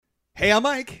Hey, I'm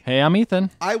Mike. Hey, I'm Ethan.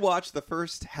 I watched the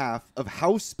first half of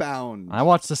Housebound. I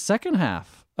watched the second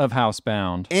half of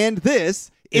Housebound. And this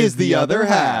is the other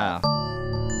half.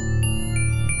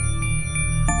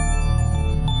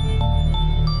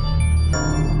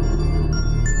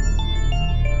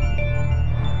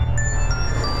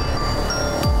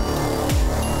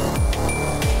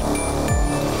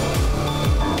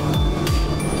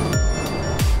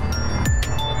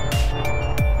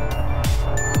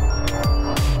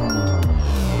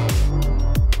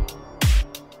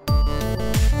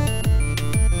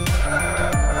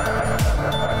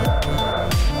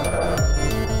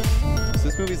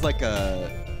 Like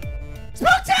a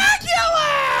spectacular.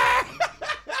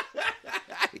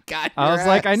 I was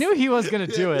like, I knew he was gonna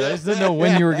do it. I just didn't know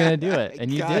when you were gonna do it,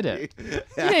 and you did it. You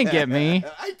didn't get me.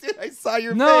 I did. I saw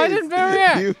your face. No, I didn't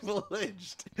react. You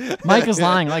flinched. Mike is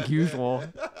lying like usual.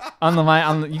 On the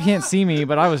mic, you can't see me,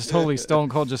 but I was totally stone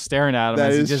cold, just staring at him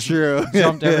That as he is just true.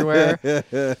 jumped everywhere.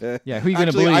 Yeah, who are you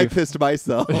gonna believe? I pissed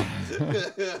myself.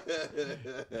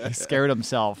 He scared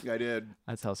himself. I did.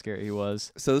 That's how scary he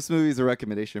was. So this movie is a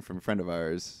recommendation from a friend of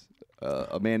ours,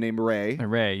 a man named Ray.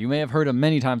 Ray, you may have heard him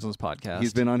many times on this podcast.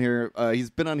 He's been on here.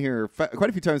 Quite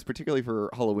a few times, particularly for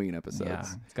Halloween episodes. Yeah,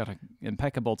 he's got an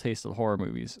impeccable taste of horror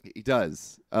movies. He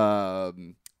does.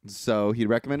 So he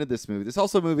recommended this movie. This is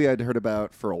also a movie I'd heard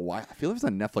about for a while. I feel it was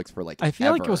on Netflix for I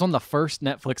feel like it was one of the first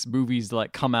Netflix movies to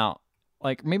come out.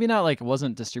 Like maybe not it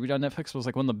wasn't distributed on Netflix. It was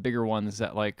one of the bigger ones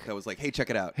that was like, hey, check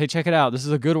it out. Hey, check it out. This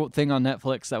is a good thing on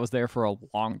Netflix that was there for a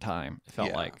long time. It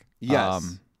felt like.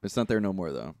 Yes. It's not there no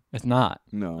more though. It's not.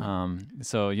 No.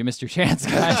 So you missed your chance,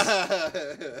 guys.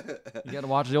 You got to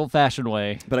watch the old-fashioned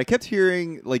way. But I kept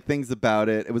hearing things about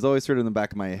it. It was always sort of in the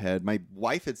back of my head. My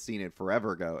wife had seen it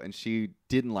forever ago, and she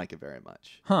didn't like it very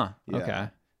much. Huh. Yeah.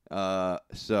 Okay.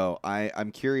 So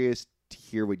I'm curious to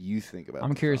hear what you think about.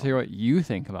 I'm curious to hear what you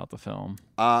think about the film.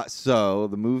 So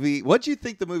the movie. What do you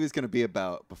think the movie's going to be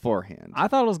about beforehand? I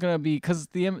thought it was going to be because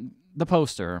the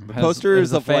poster. The poster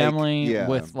is a family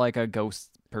with a ghost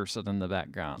person in the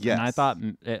background. Yes. And I thought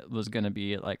it was going to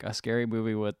be a scary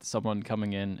movie with someone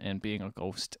coming in and being a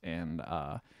ghost and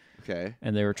okay.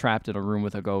 And they were trapped in a room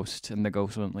with a ghost and the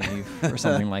ghost wouldn't leave or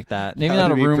something like that. Maybe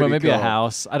not a room, but maybe a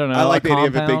house. I don't know. I like the idea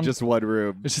of it being compound. just one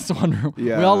room. It's just one room.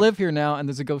 Yeah. We all live here now and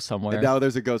there's a ghost somewhere. And now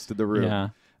there's a ghost in the room. Yeah.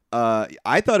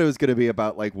 I thought it was going to be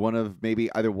about maybe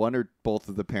either one or both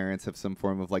of the parents have some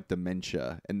form of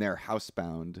dementia and they're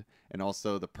housebound, and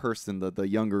also the person, the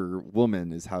younger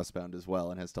woman, is housebound as well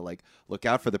and has to look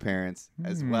out for the parents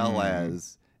as well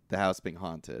as the house being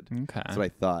haunted. Okay, that's what I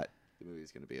thought the movie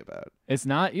was going to be about. It's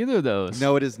not either of those.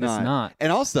 No, it is not. It's not.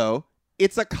 And also,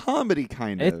 it's a comedy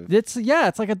kind of. It's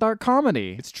like a dark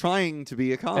comedy. It's trying to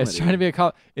be a comedy. It's trying to be a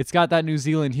comedy. It's got that New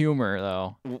Zealand humor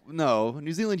though. No,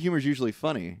 New Zealand humor is usually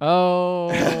funny. Oh,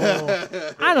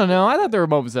 I don't know. I thought there were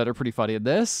moments that are pretty funny in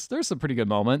this. There's some pretty good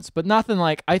moments, but nothing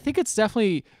I think it's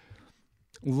definitely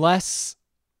less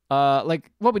What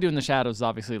We Do in the Shadows is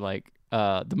obviously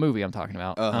the movie I'm talking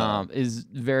about is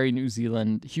very New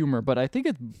Zealand humor, but I think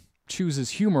it chooses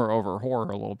humor over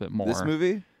horror a little bit more. This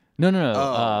movie? No.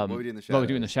 What We Do in the Shadows. What We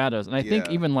Do in the Shadows. And I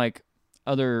think even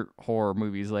other horror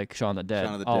movies like Shaun of the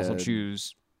Dead also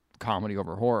choose comedy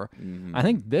over horror. Mm-hmm. I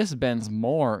think this bends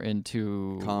more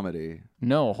into comedy.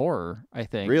 No, horror, I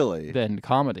think. Really? Than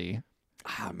comedy.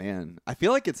 Ah, man. I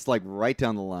feel like it's right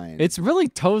down the line. It's really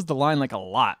toes the line a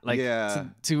lot.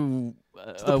 To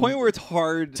the point where it's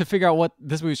hard to figure out what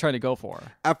this movie's trying to go for.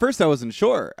 At first I wasn't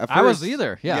sure. I was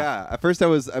either. Yeah. Yeah. At first I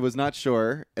was not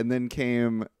sure, and then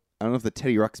came, I don't know if the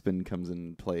Teddy Ruxpin comes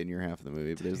in play in your half of the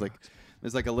movie, but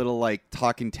there's a little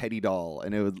talking teddy doll,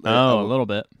 and it would a little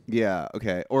bit. Yeah,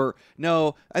 okay. Or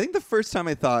no, I think the first time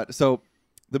I thought, so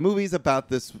the movie's about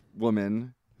this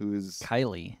woman who's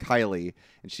Kylie,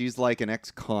 and she's an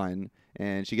ex-con,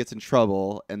 and she gets in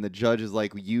trouble, and the judge is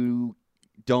you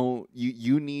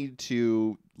need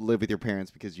to live with your parents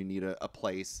because you need a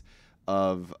place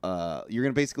of you're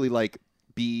gonna basically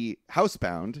be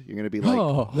housebound. You're going to be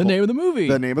the name of the movie.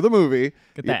 The name of the movie.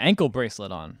 Get that ankle bracelet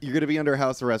on. You're going to be under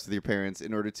house arrest with your parents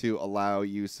in order to allow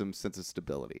you some sense of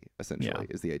stability, essentially,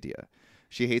 is the idea.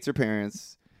 She hates her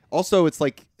parents. Also, it's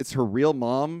her real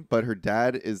mom, but her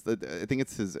dad is I think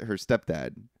it's her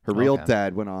stepdad. Her real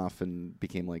dad went off and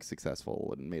became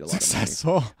successful and made a lot of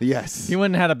money. Yes. He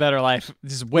wouldn't have had a better life.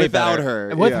 Just way without better.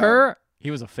 her. With her, he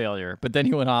was a failure, but then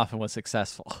he went off and was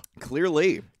successful.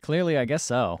 Clearly, I guess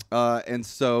so. And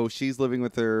so she's living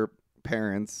with her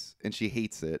parents, and she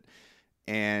hates it.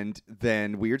 And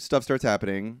then weird stuff starts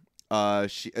happening.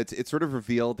 it's sort of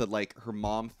revealed that like her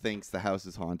mom thinks the house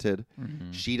is haunted.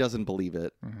 She doesn't believe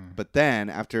it. But then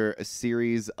after a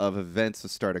series of events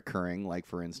start occurring, like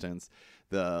for instance,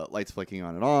 the lights flicking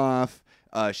on and off,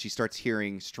 she starts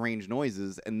hearing strange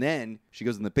noises, and then she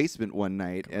goes in the basement one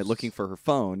night looking for her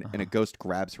phone, and a ghost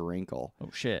grabs her ankle. Oh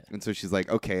shit. And so she's like,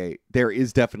 okay, there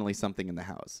is definitely something in the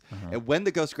house. And when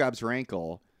the ghost grabs her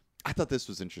ankle, I thought this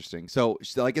was interesting. So,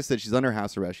 like I said, she's under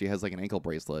house arrest. She has like an ankle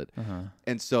bracelet.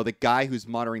 And so the guy who's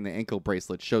monitoring the ankle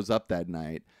bracelet shows up that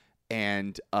night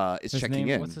and is checking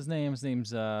in. What's his name? His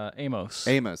name's Amos.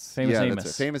 Amos. Famous yeah, Amos. That's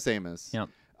it. Famous Amos. Yep.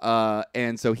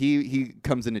 And so he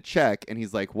comes in to check, and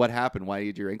he's like, what happened? Why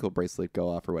did your ankle bracelet go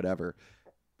off or whatever?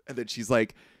 And then she's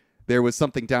like, there was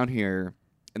something down here.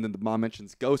 And then the mom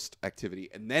mentions ghost activity.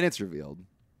 And then it's revealed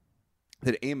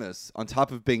that Amos, on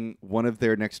top of being one of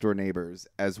their next door neighbors,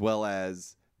 as well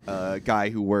as a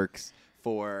guy who works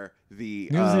for the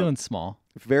New Zealand's small,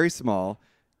 very small,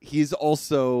 he's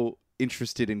also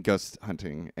interested in ghost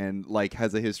hunting and like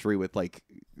has a history with like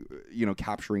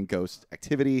capturing ghost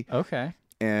activity. Okay.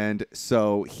 And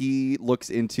so he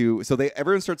looks into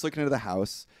everyone starts looking into the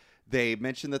house. They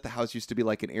mentioned that the house used to be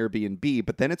like an Airbnb,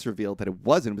 but then it's revealed that it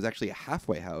wasn't. It was actually a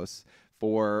halfway house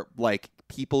for like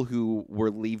people who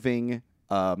were leaving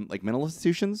like mental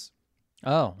institutions.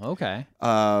 Oh, okay.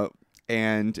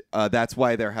 And that's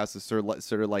why their house is sort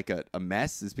of like a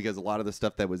mess, is because a lot of the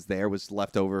stuff that was there was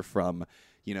left over from,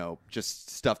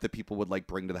 just stuff that people would like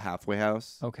bring to the halfway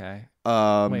house. Okay.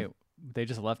 Wait, they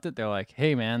just left it? They're like,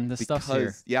 hey, man, this stuff's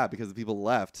here. Yeah, because the people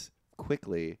left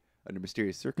quickly under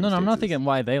mysterious circumstances. No, I'm not thinking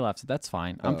why they left it. That's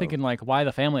fine. I'm thinking like why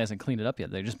the family hasn't cleaned it up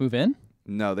yet. They just move in?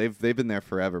 No, they've been there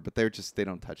forever, but they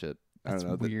don't touch it. That's I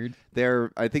don't know. Weird.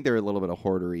 I think they're a little bit of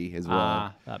hoardery as well.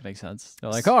 Ah, that makes sense.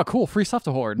 They're like, oh, cool, free stuff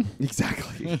to hoard.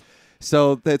 Exactly.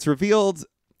 So it's revealed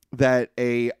that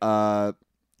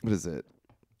what is it?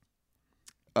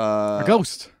 A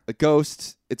ghost. A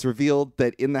ghost. It's revealed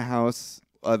that in the house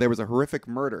there was a horrific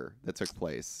murder that took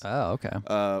place. Oh, okay.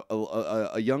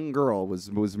 A young girl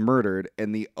was murdered,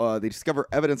 and they discover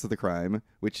evidence of the crime,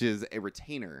 which is a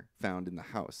retainer found in the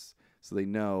house. So they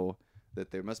know that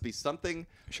there must be something.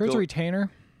 Sure, it's a retainer?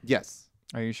 Yes.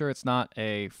 Are you sure it's not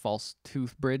a false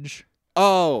tooth bridge?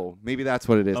 Oh, maybe that's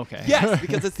what it is. Okay. Yes,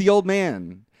 because it's the old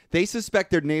man. They suspect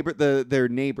their neighbor,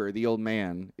 the old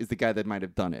man, is the guy that might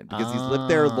have done it because he's lived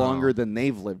there longer than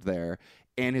they've lived there,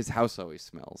 and his house always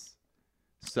smells.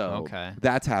 So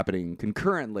that's happening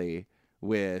concurrently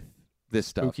with this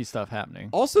stuff. Spooky stuff happening.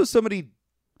 Also, I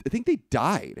think they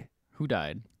died. Who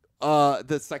died?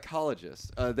 The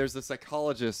psychologist. There's a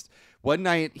psychologist. One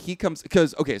night he comes so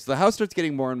the house starts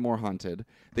getting more and more haunted.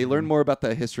 They learn more about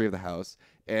the history of the house,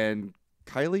 and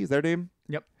Kylie, is their name?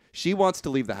 Yep. She wants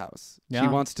to leave the house. Yeah. She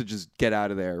wants to just get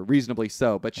out of there, reasonably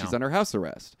so, but she's under house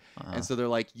arrest. And so they're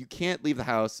like, you can't leave the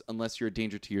house unless you're a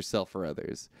danger to yourself or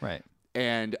others. Right.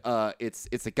 And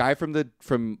it's a guy from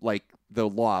the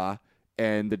law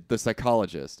and the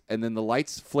psychologist, and then the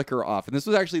lights flicker off. And this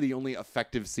was actually the only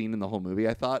effective scene in the whole movie,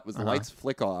 I thought, was the lights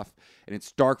flick off, and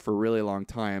it's dark for a really long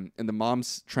time, and the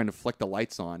mom's trying to flick the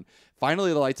lights on.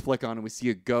 Finally, the lights flick on, and we see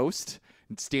a ghost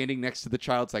standing next to the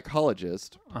child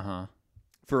psychologist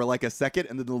for like a second,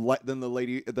 and then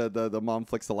the mom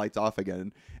flicks the lights off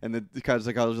again, and the child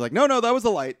psychologist is like, no, that was a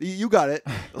light. You got it.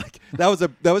 Like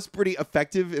that was pretty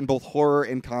effective in both horror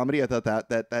and comedy. I thought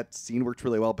that scene worked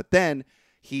really well, but then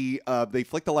they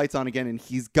flick the lights on again, and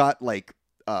he's got like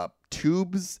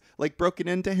tubes like broken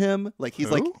into him. Like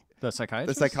he's like the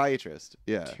psychiatrist. The psychiatrist.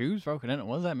 Yeah. Tubes broken in.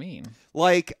 What does that mean?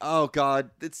 Like, oh god,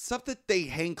 it's stuff that they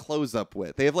hang clothes up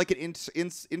with. They have like an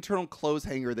internal clothes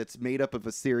hanger that's made up of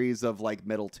a series of like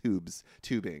metal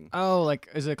tubing. Oh, like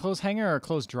is it a clothes hanger or a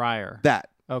clothes dryer? That.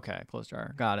 Okay, clothes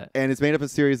dryer. Got it. And it's made up of a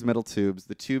series of metal tubes.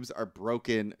 The tubes are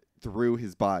broken through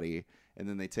his body. And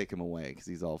then they take him away because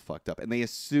he's all fucked up. And they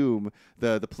assume,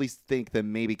 the police think that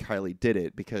maybe Kylie did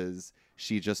it because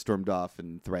she just stormed off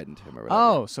and threatened him or whatever.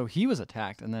 Oh, so he was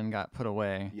attacked and then got put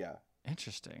away. Yeah.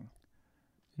 Interesting.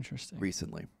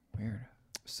 Recently. Weird.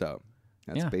 So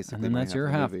that's basically and then that's your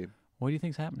half. Movie. What do you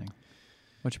think's happening?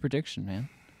 What's your prediction, man?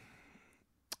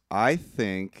 I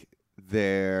think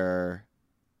I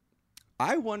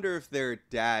wonder if their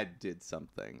dad did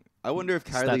something. I wonder if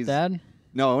Kylie's stepdad?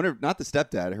 No, I wonder not the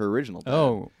stepdad, her original dad.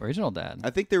 Oh, original dad.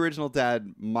 I think the original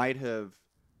dad might have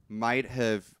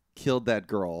killed that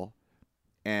girl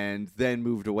and then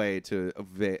moved away to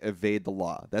evade the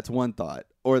law. That's one thought.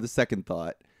 Or the second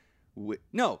thought.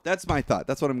 No, that's my thought.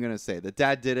 That's what I'm going to say. The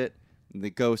dad did it, and the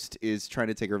ghost is trying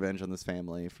to take revenge on this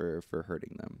family for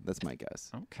hurting them. That's my guess.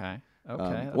 Okay.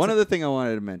 One other thing I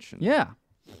wanted to mention. Yeah.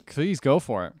 Please go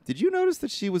for it. Did you notice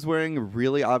that she was wearing a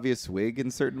really obvious wig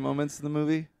in certain moments in the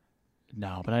movie?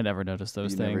 No, but I never noticed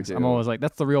those You things. never do. I'm always like,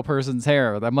 that's the real person's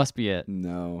hair. That must be it.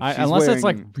 No. Unless it's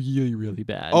like really, really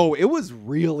bad. Oh, it was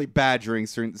really bad during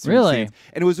certain really? scenes.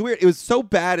 And it was weird. It was so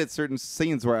bad at certain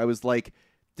scenes where I was like,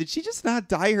 did she just not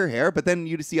dye her hair? But then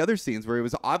you'd see other scenes where it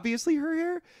was obviously her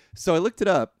hair. So I looked it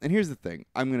up. And here's the thing.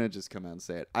 I'm going to just come out and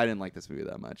say it. I didn't like this movie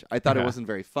that much. I thought it wasn't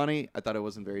very funny. I thought it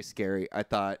wasn't very scary. I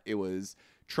thought it was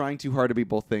trying too hard to be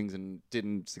both things and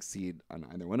didn't succeed on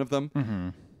either one of them. Mm-hmm.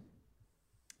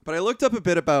 But I looked up a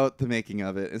bit about the making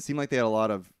of it. It seemed like they had a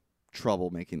lot of trouble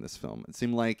making this film. It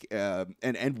seemed like,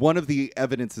 and one of the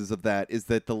evidences of that is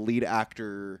that the lead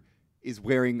actor is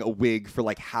wearing a wig for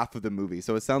like half of the movie.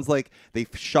 So it sounds like they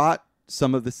shot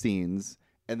some of the scenes,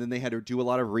 and then they had to do a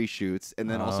lot of reshoots, and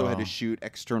then also had to shoot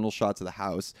external shots of the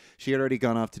house. She had already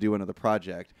gone off to do another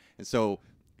project, and so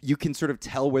you can sort of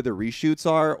tell where the reshoots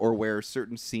are or where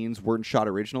certain scenes weren't shot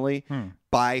originally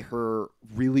by her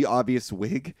really obvious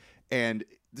wig. And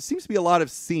there seems to be a lot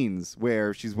of scenes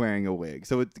where she's wearing a wig.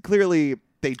 So clearly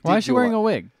they did. Why is she wearing a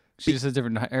wig? She just a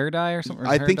different hair dye or something?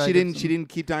 I think she didn't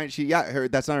keep dyeing.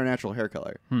 That's not her natural hair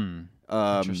color.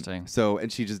 Interesting. So,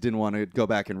 and she just didn't want to go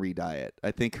back and re-dye it.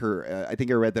 I think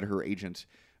I read that her agent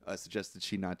suggested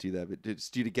she not do that, but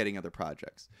just due to getting other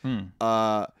projects.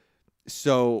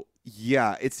 So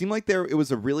yeah, it seemed like it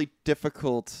was a really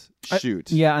difficult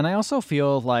shoot. Yeah, and I also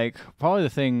feel like probably the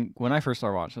thing when I first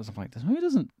started watching this, I'm like, this movie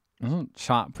doesn't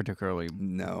shot particularly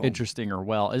interesting or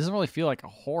well. It doesn't really feel like a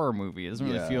horror movie. It doesn't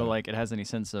really feel like it has any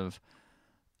sense of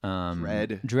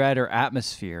dread or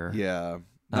atmosphere. Yeah,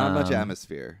 not much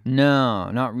atmosphere.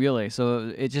 No, not really.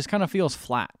 So it just kind of feels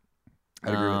flat.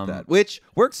 I agree with that. Which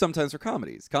works sometimes for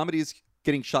comedies. Comedies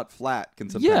getting shot flat can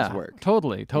sometimes work.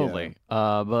 Totally.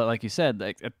 But like you said,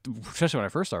 like especially when I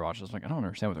first started watching, I was like, I don't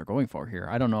understand what they're going for here.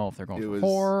 I don't know if they're going for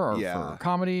horror or for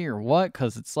comedy or what,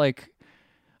 because it's like,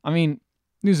 I mean,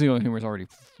 New Zealand humor is already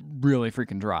really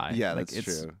freaking dry. Yeah, like, that's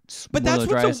true. But that's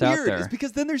what's so weird is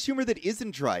because then there's humor that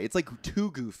isn't dry. It's like too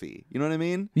goofy. You know what I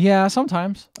mean? Yeah,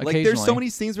 sometimes. Like there's so many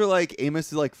scenes where like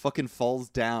Amos like fucking falls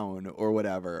down or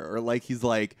whatever, or like he's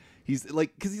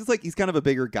because he's kind of a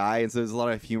bigger guy, and so there's a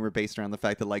lot of humor based around the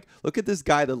fact that like, look at this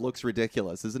guy that looks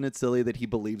ridiculous. Isn't it silly that he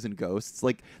believes in ghosts?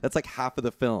 Like that's like half of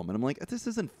the film, and I'm like, this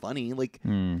isn't funny. Like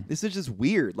this is just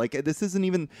weird. Like this isn't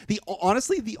even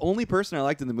honestly the only person I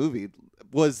liked in the movie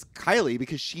was Kylie,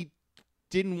 because she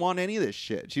didn't want any of this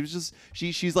shit. She was just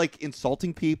she's like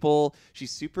insulting people.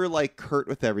 She's super like curt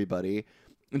with everybody.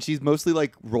 And she's mostly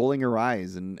like rolling her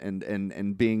eyes and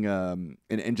being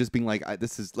and just being like,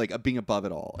 this is like being above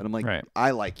it all. And I'm like,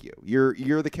 I like you.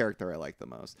 You're the character I like the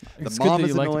most. It's the mom good that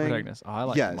is you annoying. Like the protagonist. Oh, I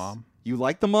like the mom. You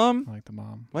like the mom? I like the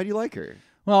mom. Why do you like her?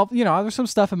 Well, you know, there's some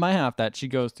stuff in my half that she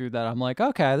goes through that I'm like,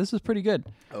 okay, this is pretty good.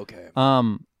 Okay.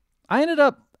 I ended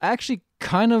up actually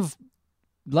kind of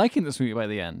liking this movie by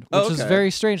the end, which was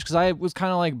very strange because I was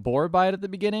kind of like bored by it at the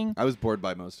beginning. I was bored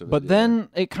by most of it. But then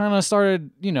it kind of started,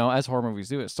 you know, as horror movies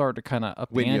do, it started to kind of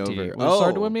up the ante. It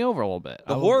started to win me over a little bit.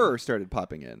 The horror started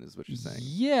popping in, is what you're saying.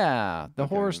 Yeah, the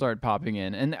horror started popping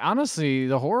in. And honestly,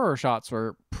 the horror shots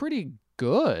were pretty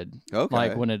good. Okay.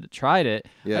 Like when it tried it.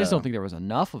 Yeah. I just don't think there was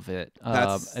enough of it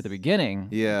at the beginning.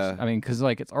 Yeah. I mean, because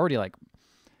like it's already like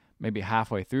maybe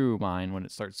halfway through mine when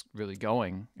it starts really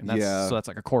going, and so that's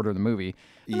like a quarter of the movie,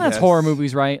 and that's horror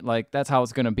movies, right? Like that's how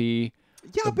it's gonna be.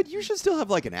 Yeah, but you should still have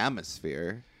like an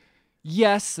atmosphere.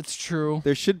 Yes, it's true.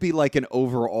 There should be like an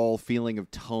overall feeling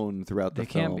of tone throughout the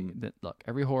film. Can't be. Look,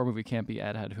 every horror movie can't be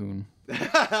Ad Had Hoon.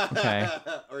 Okay.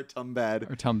 Or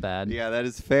Tumbad. Or Tumbad. Yeah, that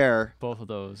is fair. Both of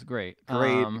those, great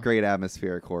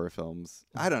atmospheric horror films.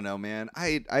 I don't know, man.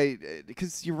 I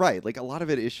because you're right. Like a lot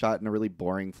of it is shot in a really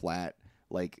boring, flat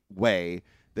like way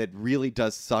that really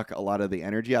does suck a lot of the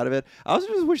energy out of it. I also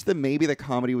just wish that maybe the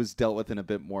comedy was dealt with in a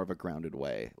bit more of a grounded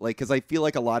way. Like, because I feel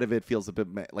like a lot of it feels a bit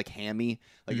like hammy.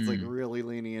 Like, it's like really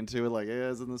leaning into it. Like,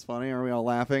 isn't this funny? Are we all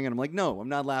laughing? And I'm like, no, I'm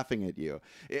not laughing at you.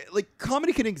 Like,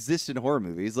 comedy can exist in horror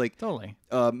movies. Like, totally.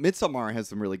 Midsommar has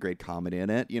some really great comedy in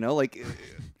it. You know, like,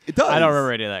 it does. I don't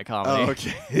remember any of that comedy. Oh,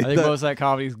 okay. I think most of that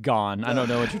comedy's gone. I don't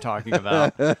know what you're talking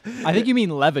about. I think you mean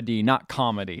levity, not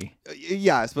comedy.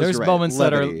 Yeah, I suppose there's you're right. Moments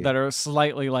levity. that are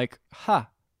slightly like,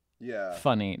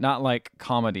 funny, not like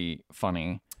comedy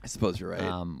funny. I suppose you're right.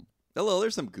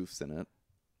 There's some goofs in it.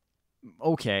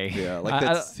 Okay. Yeah, like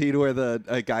that scene where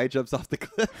the guy jumps off the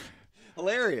cliff.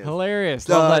 Hilarious.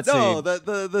 Love that no, scene.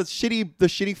 the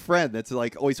shitty friend that's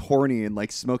like always horny and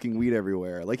like smoking weed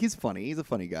everywhere. Like he's funny. He's a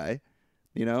funny guy.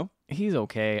 You know? He's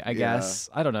okay, I guess.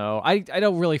 I don't know. I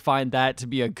don't really find that to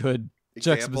be a good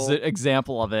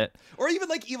example of it. Or even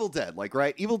like Evil Dead, like,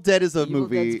 right? Evil Dead is a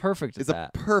movie. Dead's perfect at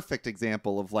that. A perfect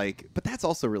example of like, but that's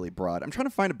also really broad. I'm trying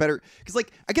to find a better, because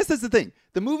like, I guess that's the thing.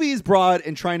 The movie is broad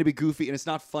and trying to be goofy, and it's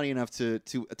not funny enough to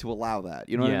allow that.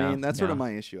 You know what I mean? That's sort of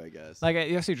my issue, I guess. Like, I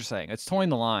see what you're saying. It's towing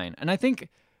the line, and I think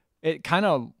it kind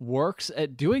of works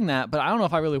at doing that. But I don't know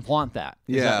if I really want that.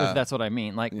 If that's what I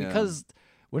mean. Like, because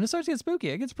when it starts to get spooky,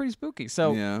 it gets pretty spooky.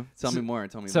 So tell me more.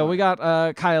 Tell me more. So we got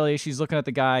Kylie. She's looking at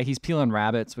the guy. He's peeling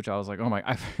rabbits, which I was like, oh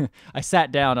my! I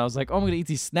sat down. I was like, oh, I'm gonna eat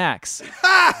these snacks.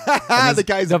 The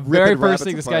guy's the very first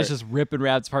thing. This guy's just ripping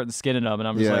rabbits apart and skinning them, and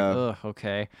I'm just like, ugh,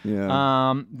 okay.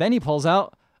 Yeah. Then he pulls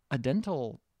out a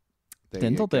dental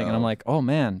thing, and I'm like, oh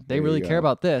man, they really care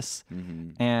about this.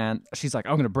 Mm-hmm. And she's like,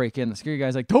 I'm gonna break in. The security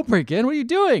guy's like, don't break in. What are you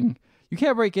doing? You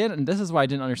can't break in. And this is why I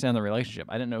didn't understand the relationship.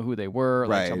 I didn't know who they were.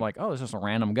 Like, so I'm like, oh, it's just a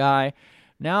random guy.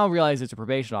 Now I realize it's a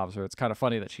probation officer. It's kind of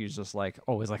funny that she's just like,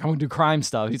 always like, I'm going to do crime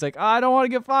stuff. He's like, I don't want to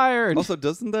get fired. Also,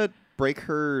 doesn't that break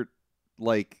her,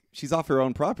 like, she's off her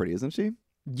own property, isn't she?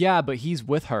 Yeah, but he's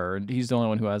with her. And he's the only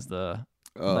one who has the,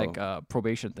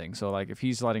 probation thing. So, like, if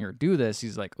he's letting her do this,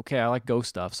 he's like, okay, I like ghost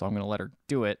stuff, so I'm going to let her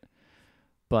do it.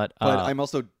 But I'm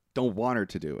also don't want her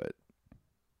to do it.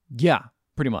 Yeah.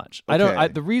 Pretty much. Okay.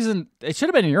 The reason it should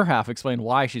have been in your half explain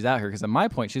why she's out here, because at my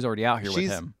point she's already out here with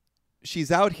him.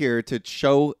 She's out here to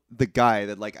show the guy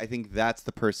that, like, I think that's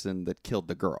the person that killed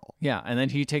the girl. Yeah, and then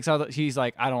he takes out. He's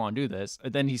like, I don't want to do this.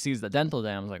 And then he sees the dental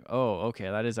dam. He's like, oh, okay,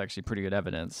 that is actually pretty good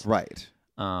evidence. Right.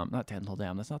 Not dental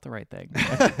dam. That's not the right thing.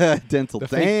 Dental dam.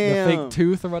 The fake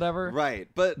tooth or whatever. Right,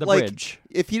 but the like, bridge.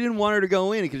 If he didn't want her to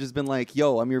go in, he could just been like,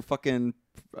 yo, I'm your fucking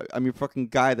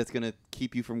guy that's gonna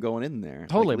keep you from going in there.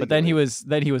 Totally, like, but then he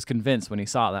was convinced when he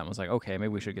saw that and was like, okay, maybe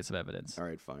we should get some evidence. All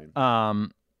right, fine.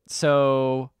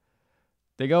 So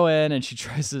they go in and she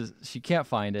can't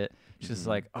find it. She's just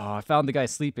like, oh, I found the guy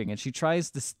sleeping, and she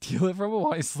tries to steal it from him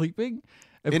while he's sleeping.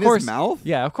 Of in course, his mouth?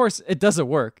 Yeah, of course it doesn't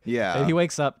work. Yeah. And he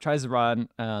wakes up, tries to run,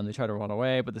 and they try to run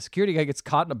away, but the security guy gets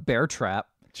caught in a bear trap.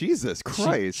 Jesus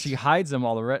Christ. She hides him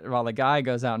while the guy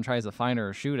goes out and tries to find her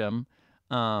or shoot him.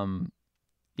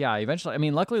 Yeah, eventually, I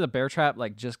mean, luckily the bear trap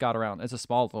like just got around. It's a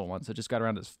small little one, so it just got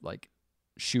around his like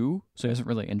shoe, so he wasn't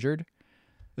really injured.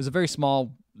 It was a very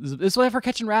small. It's like for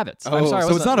catching rabbits. Oh, I'm sorry,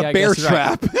 so it's not a bear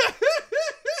trap. Right.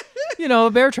 You know,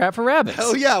 a bear trap for rabbits.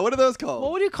 Oh yeah, what are those called?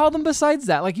 Well, what do you call them besides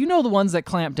that? Like, you know, the ones that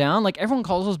clamp down. Like, everyone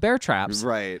calls those bear traps.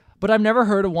 Right. But I've never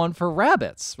heard of one for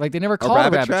rabbits. Like, they never call it a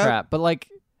rabbit trap. But like,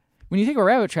 when you think of a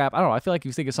rabbit trap, I don't know. I feel like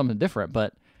you think of something different,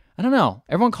 but I don't know.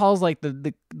 Everyone calls like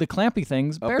the clampy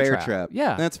things a bear trap.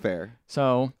 Yeah, that's fair.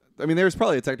 So I mean, there's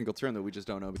probably a technical term that we just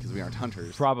don't know because we aren't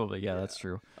hunters. Probably, yeah, that's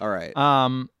true. All right.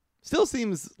 Still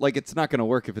seems like it's not going to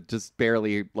work if it just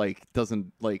barely like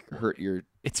doesn't like hurt your.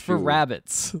 It's shoe. for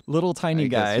rabbits, little tiny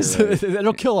guys. Right.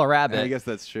 It'll kill a rabbit. I guess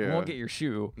that's true. It won't get your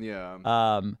shoe. Yeah.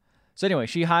 So anyway,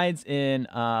 she hides in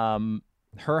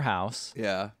her house.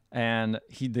 Yeah. And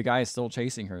the guy is still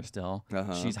chasing her still.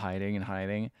 Uh-huh. She's hiding,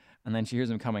 and then she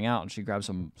hears him coming out, and she grabs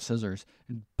some scissors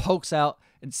and pokes out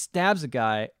and stabs a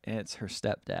guy, and it's her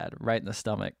stepdad right in the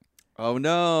stomach. Oh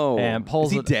no! And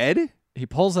pulls. Is he dead? He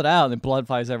pulls it out, and then blood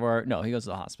flies everywhere. No, he goes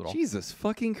to the hospital. Jesus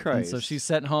fucking Christ! And so she's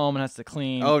sent home and has to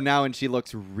clean. Oh, now and she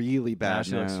looks really bad. Now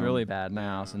she looks really bad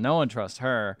now, so no one trusts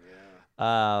her.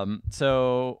 Yeah.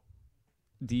 So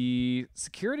the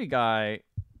security guy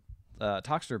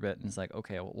talks to her a bit and is like,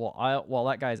 okay, well, while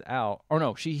that guy's out, or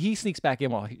no, he sneaks back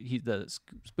in while the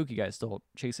spooky guy is still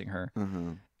chasing her,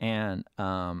 and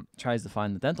tries to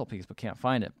find the dental piece but can't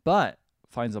find it, but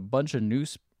finds a bunch of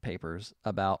newspapers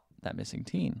about that missing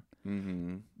teen.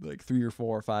 Like 3 or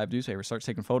 4 or 5 newspapers, starts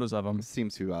taking photos of him. It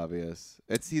seems too obvious.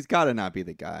 He's got to not be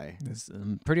the guy. It's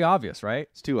pretty obvious, right?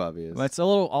 It's too obvious. But it's a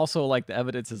little also like the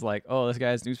evidence is like, oh, this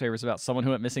guy's newspaper is about someone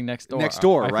who went missing next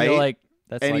door. Right? I feel like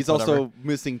that's and like he's whatever. Also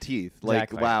missing teeth. Like,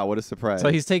 exactly. Wow, what a surprise. So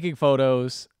he's taking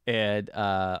photos, and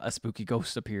a spooky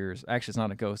ghost appears. Actually, it's not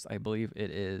a ghost. I believe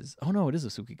it is. Oh no, it is a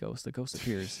spooky ghost. The ghost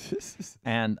appears.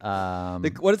 And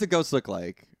what does a ghost look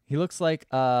like? He looks like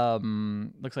Bob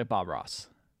Ross.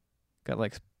 Got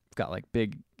like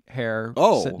big hair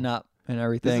sitting up and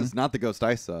everything. This is not the ghost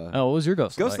I saw. Oh, what was your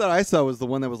ghost? Ghost that I saw was the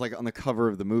one that was like on the cover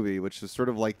of the movie, which was sort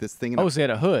of like this thing. So he had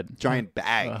a hood, giant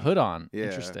bag, a hood on. Yeah.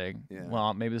 Interesting. Yeah.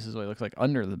 Well, maybe this is what it looks like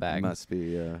under the bag. Must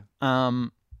be. Yeah.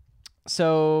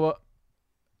 So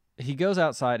he goes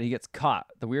outside. He gets caught.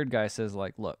 The weird guy says,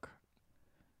 like, "Look,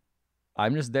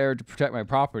 I'm just there to protect my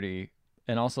property,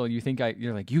 and also you think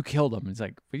you're like you killed him." He's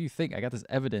like, "What do you think? I got this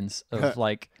evidence of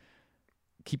like."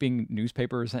 Keeping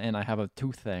newspapers and I have a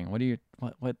tooth thing.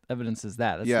 What evidence is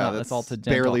that? That's all to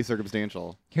barely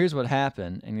circumstantial. Here's what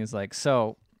happened. And he's like,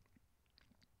 so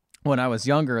when I was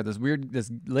younger, this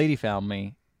lady found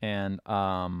me, and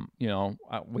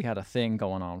we had a thing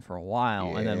going on for a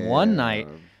while, and then one night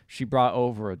she brought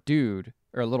over a dude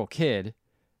or a little kid,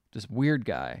 this weird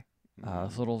guy,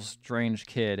 this little strange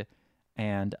kid,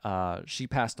 and she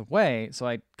passed away. So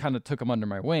I kind of took him under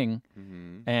my wing,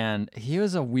 and he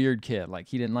was a weird kid. Like,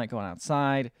 he didn't like going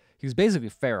outside. He was basically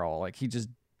feral. Like, he just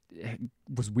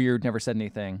was weird, never said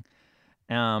anything,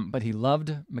 but he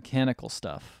loved mechanical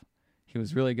stuff. He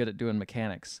was really good at doing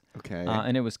mechanics. Okay.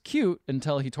 And it was cute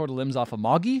until he tore the limbs off a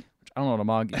moggy, which I don't know what a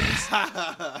moggy is.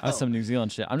 That's some New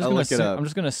Zealand shit. I'm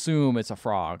just gonna assume it's a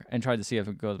frog and try to see if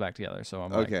it goes back together. So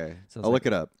I'm okay. I'll look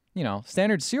it up.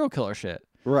 Standard serial killer shit.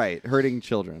 Right, hurting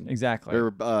children. Exactly.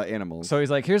 Or animals. So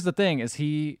he's like, here's the thing: is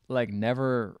he like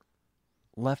never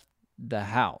left the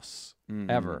house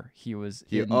ever? He was.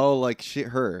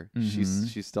 Her.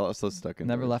 She's still so stuck in.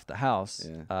 Never left the house.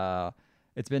 Yeah.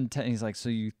 It's been 10. He's like, so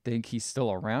you think he's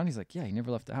still around? He's like, yeah, he never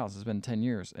left the house. It's been 10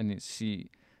 years. And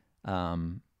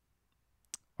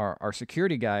our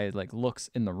security guy like looks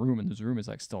in the room, and his room is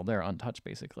like still there, untouched,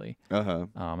 basically.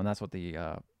 And that's what the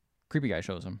creepy guy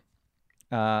shows him.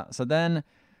 So then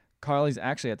Carly's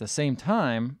actually at the same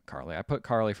time. I put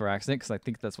Carly for accident because I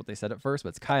think that's what they said at first, but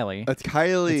it's Kylie. It's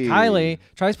Kylie. It's Kylie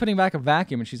tries putting back a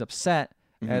vacuum, and she's upset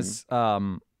as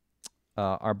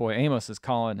our boy Amos is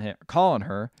calling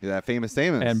her. Yeah, that famous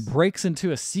Amos. And breaks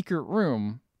into a secret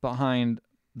room behind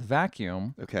the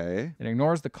vacuum. Okay. And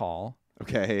ignores the call.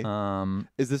 Okay.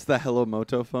 Is this the Hello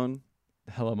Moto phone?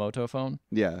 The Hello Moto phone?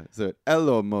 Yeah. So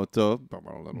Hello Moto.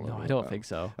 No, I don't think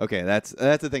so. Okay, that's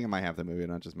the thing. I might have the movie,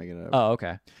 not just making it up. Oh,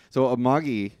 okay. So a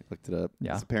moggy, looked it up.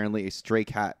 Yeah. It's apparently a stray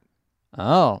cat.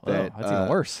 That's even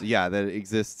worse. Yeah, that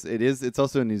exists. It's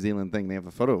also a New Zealand thing. They have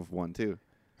a photo of one too.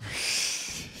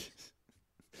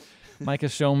 Mike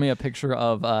has shown me a picture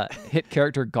of hit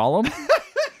character Gollum.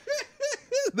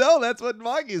 No, that's what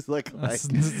moggies look like.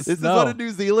 This is what a New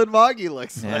zealand moggy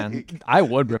looks like. I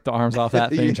would rip the arms off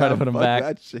that thing and try to put them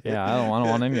back. Yeah, I don't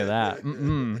want any of that.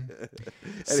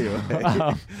 Anyway.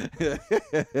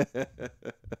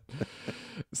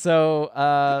 So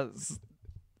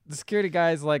the security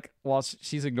guy's like, while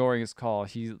she's ignoring his call,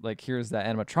 he like hears that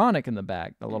animatronic in the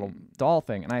back, the little doll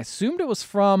thing. And I assumed it was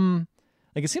from,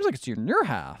 like, it seems like it's in your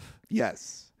half.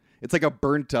 Yes. It's like a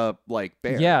burnt up like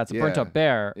bear. Yeah, it's a burnt up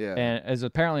bear. Yeah. And there's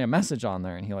apparently a message on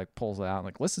there, and he like pulls it out and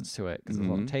like listens to it because it's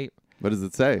on tape. What does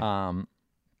it say?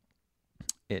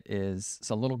 It's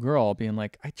a little girl being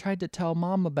like, I tried to tell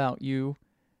mom about you.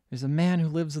 There's a man who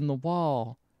lives in the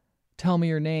wall. Tell me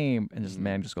your name. And this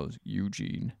man just goes,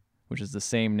 Eugene, which is the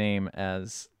same name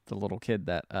as the little kid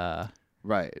that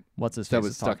right. What's his face that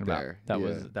was stuck talking there.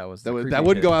 About. That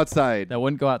wouldn't go outside. That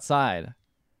wouldn't go outside.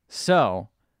 So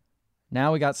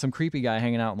now we got some creepy guy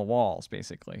hanging out on the walls,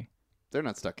 basically. They're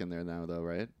not stuck in there now, though,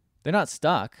 right? They're not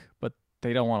stuck, but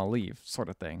they don't want to leave, sort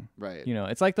of thing. Right. You know,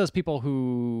 it's like those people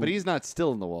who. But he's not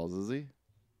still in the walls, is he?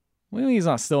 Well, he's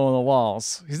not still in the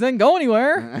walls. He didn't go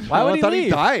anywhere. Why would he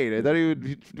leave? I thought he died. I thought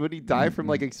would he die from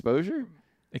like exposure?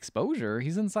 Exposure?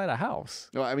 He's inside a house.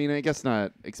 No, I mean, I guess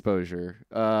not exposure.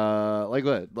 Like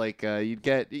what? Like you'd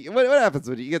get what happens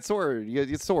when you get sore? You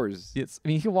get sores. I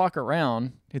mean, he can walk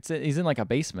around. He's in like a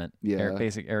basement, yeah,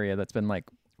 basic area that's been like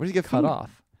where does he get cut food?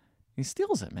 Off. He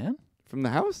steals it, man. From the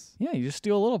house? Yeah, you just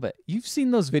steal a little bit. You've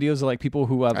seen those videos of like people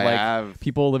who have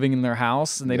people living in their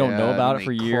house and they don't know about it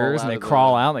for years, and they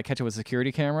crawl out and they catch it with a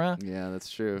security camera. Yeah, that's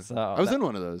true. So I was in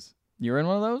one of those. You were in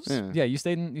one of those? Yeah, you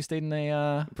stayed in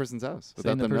a person's house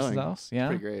without them knowing. House? Yeah,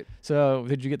 pretty great. So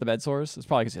did you get the bed sores? It's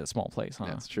probably because you had a small place, huh?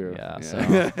 That's true. Yeah. So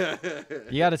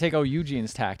you got to take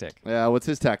Eugene's tactic. Yeah, what's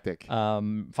his tactic?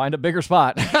 Find a bigger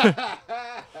spot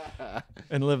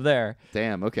and live there.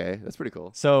 Damn. Okay, that's pretty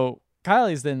cool. So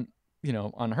Kylie's then,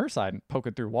 on her side,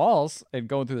 poking through walls and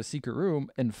going through the secret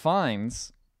room and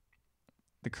finds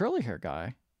the curly hair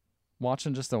guy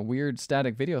watching just a weird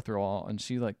static video through all, and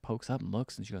she like pokes up and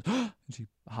looks and she goes, and she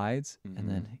hides, and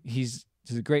then there's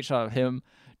a great shot of him,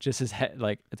 just his head,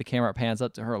 like the camera pans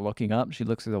up to her looking up, and she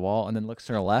looks through the wall and then looks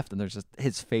to her left, and there's just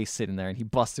his face sitting there, and he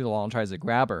busts through the wall and tries to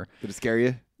grab her. Did it scare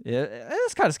you? Yeah,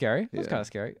 it's kind of scary. It's kind of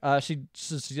scary. She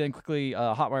then quickly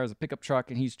hotwires a pickup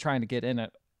truck, and he's trying to get in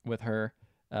it with her.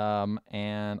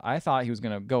 And I thought he was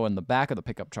going to go in the back of the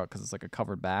pickup truck because it's like a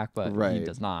covered back, but he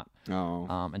does not.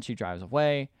 Oh. And she drives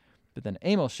away, but then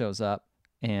Amos shows up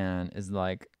and is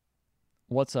like,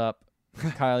 what's up,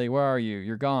 Kylie, where are you?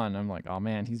 You're gone. I'm like, oh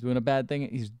man, he's doing a bad thing.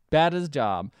 He's bad at his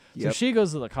job. Yep. So she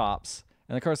goes to the cops,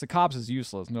 and of course the cops is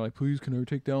useless. And they're like, please, can I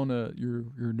take down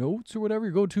your notes or whatever?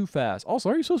 You're going too fast. Also,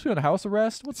 are you supposed to be on house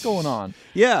arrest? What's going on?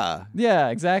 Yeah. Yeah,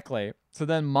 exactly. So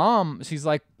then mom, she's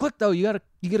like, quick though, you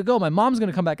gotta go. My mom's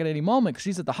gonna come back at any moment because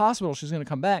she's at the hospital. She's gonna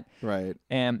come back. Right.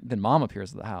 And then mom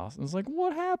appears at the house and it's like,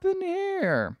 what happened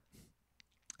here?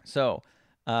 So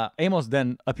Amos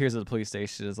then appears at the police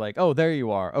station. Is like, oh, there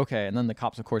you are. Okay. And then the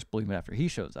cops, of course, believe him after he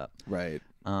shows up. Right.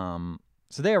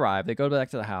 So they arrive. They go back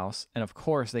to the house, and of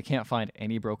course, they can't find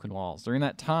any broken walls. During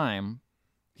that time,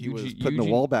 he was putting the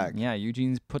wall back. Yeah,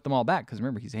 Eugene's put them all back because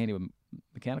remember he's handy with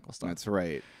mechanical stuff. That's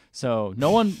right. So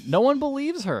no one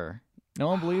believes her. No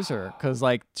one believes her because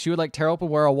like she would like tear open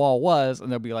where a wall was,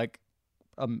 and there'll be like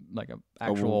a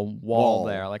actual wall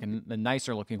there, like a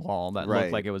nicer looking wall that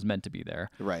looked like it was meant to be there.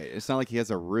 Right. It's not like he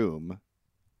has a room.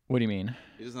 What do you mean?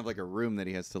 He doesn't have like a room that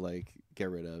he has to like get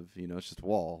rid of. You know, it's just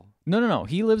wall. No.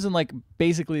 He lives in like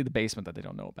basically the basement that they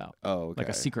don't know about. Oh, okay. Like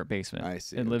a secret basement. I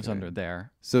see. It lives under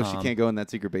there. So she can't go in that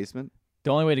secret basement? The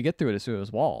only way to get through it is through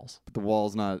those walls. But the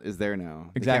wall's is there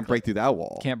now. Exactly. They can't break through that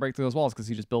wall. Can't break through those walls because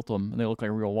he just built them and they look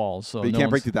like real walls. So but you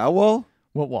can't break through that wall?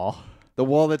 What wall? The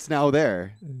wall that's now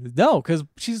there. No, because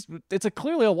it's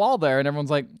clearly a wall there, and everyone's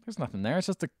like, "There's nothing there. It's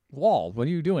just a wall. What are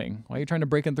you doing? Why are you trying to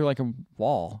break in through like a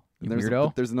wall? You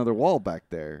weirdo." There's another wall back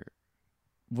there.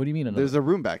 What do you mean? There's a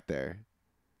room back there.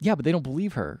 Yeah, but they don't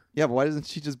believe her. Yeah, but why doesn't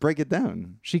she just break it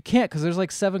down? She can't because there's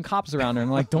like 7 cops around her, and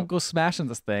they're like, "Don't go smashing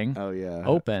this thing." Oh yeah.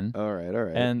 Open. All right.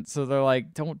 And so they're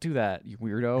like, "Don't do that, you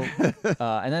weirdo."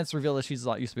 And then it's revealed that she's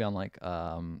used to be on like,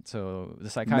 so the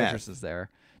psychiatrist is there.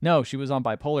 No, she was on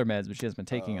bipolar meds, but she has been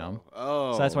taking them.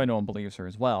 Oh. So that's why no one believes her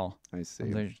as well. I see.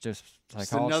 And there's just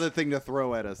another thing to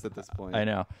throw at us at this point. I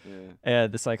know. Yeah.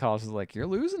 And the psychologist is like, "You're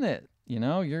losing it. You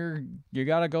know, you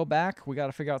got to go back. We got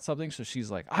to figure out something." So she's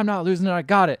like, "I'm not losing it. I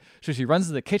got it." So she runs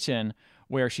to the kitchen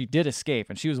where she did escape,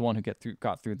 and she was the one who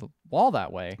got through the wall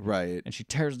that way. Right. And she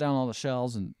tears down all the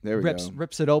shelves and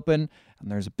rips it open, and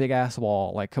there's a big ass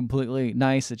wall, like completely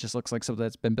nice. It just looks like something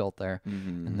that's been built there.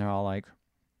 Mm-hmm. And they're all like,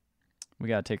 "We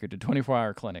got to take her to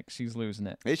 24-hour clinic. She's losing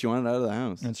it." Hey, she wanted out of the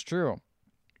house. It's true.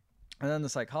 And then the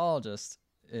psychologist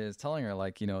is telling her,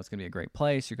 like, you know, it's going to be a great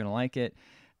place. You're going to like it.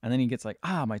 And then he gets like,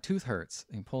 my tooth hurts.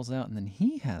 And he pulls it out, and then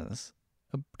he has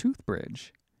a tooth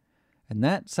bridge. And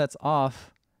that sets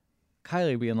off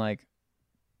Kylie being like,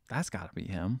 that's got to be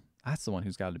him. That's the one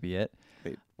who's got to be it.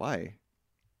 Wait, why?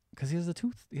 Because he has a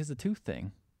tooth thing. He has a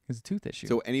tooth issue.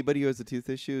 So anybody who has a tooth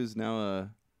issue is now a...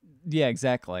 Yeah,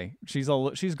 exactly. She's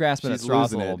grasping at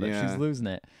straws a little bit. Yeah. She's losing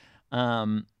it.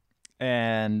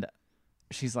 And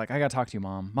she's like, "I got to talk to you,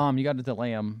 Mom. Mom, you got to delay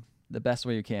him the best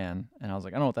way you can." And I was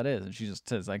like, "I don't know what that is." And she just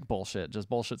says like bullshit, just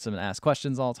bullshits him and asks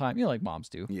questions all the time. You know, like moms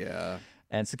do. Yeah.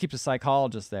 And so keeps a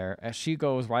psychologist there as she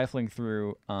goes rifling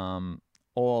through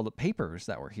all the papers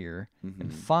that were here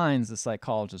and finds the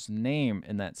psychologist's name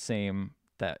in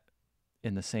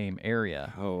in the same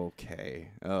area. Okay.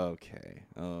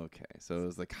 So it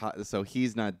was like, so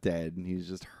he's not dead and he's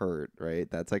just hurt, right?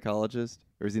 That psychologist,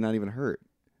 or is he not even hurt?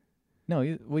 No,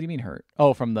 what do you mean hurt?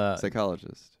 Oh, from the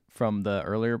psychologist. From the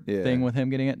earlier thing with him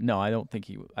getting it? No, I don't think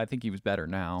I think he was better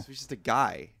now. So he's just a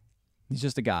guy. He's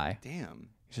just a guy. Damn.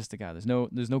 He's just a guy. There's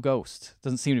no ghost.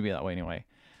 Doesn't seem to be that way anyway.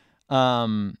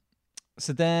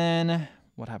 So then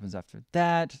what happens after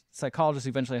that? Psychologist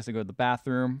eventually has to go to the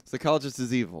bathroom. Psychologist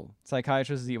is evil.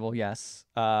 Psychiatrist is evil, yes.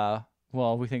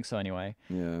 Well, we think so anyway.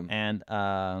 Yeah.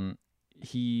 And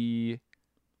he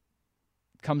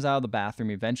comes out of the bathroom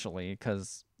eventually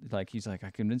because like he's like,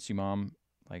 "I convinced you, Mom."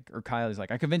 Like, or Kylie's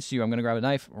like, "I convinced you. I'm gonna grab a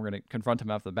knife. We're gonna confront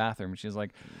him after the bathroom." And she's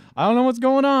like, "I don't know what's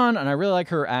going on." And I really like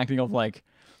her acting of like,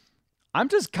 I'm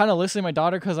just kind of listening to my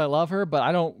daughter because I love her, but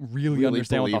I don't really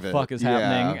understand what the fuck is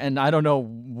happening, and I don't know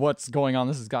what's going on.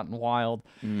 This has gotten wild.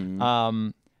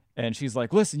 And she's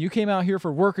like, "Listen, you came out here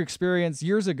for work experience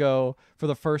years ago for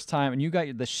the first time, and you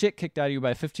got the shit kicked out of you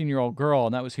by a 15-year-old girl,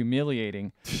 and that was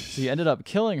humiliating. So you ended up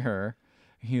killing her."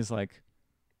 And he's like,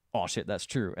 "Oh shit, that's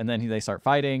true." And then they start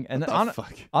fighting, and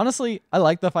honestly, I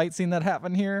like the fight scene that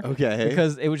happened here. Okay,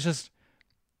 because it was just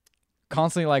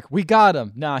constantly like, "We got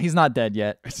him. Nah, he's not dead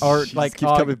yet." Or like,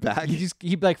 keeps coming back.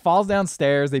 He like falls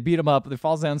downstairs. They beat him up. He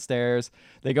falls downstairs.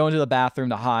 They go into the bathroom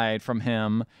to hide from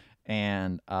him,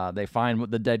 and they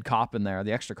find the dead cop in there,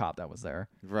 the extra cop that was there,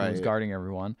 right, who was guarding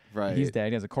everyone. Right, he's dead.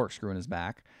 He has a corkscrew in his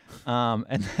back.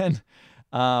 And then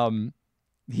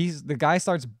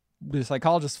the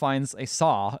psychologist finds a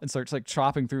saw and starts like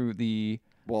chopping through the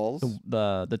walls,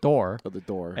 the door. Oh, the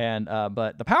door. And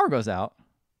but the power goes out.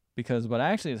 Because what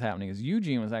actually is happening is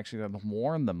Eugene was actually going to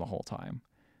warn them the whole time.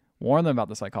 Warn them about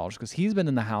the psychologist because he's been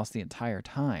in the house the entire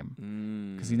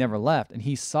time. Because he never left. And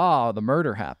he saw the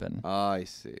murder happen. Oh, I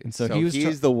see. And so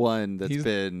he's the one that's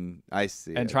been... I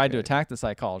see. And tried to attack the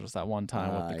psychologist that one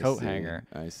time with the coat hanger.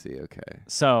 I see, okay.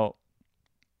 So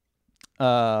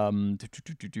So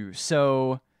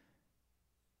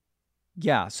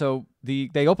yeah, so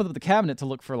they opened up the cabinet to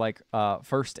look for like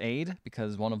first aid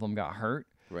because one of them got hurt.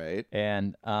 Right.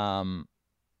 And oh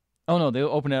no, they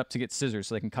open it up to get scissors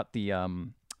so they can cut the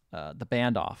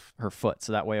band off her foot.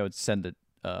 So that way I would send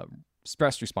a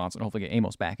stress response and hopefully get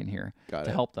Amos back in here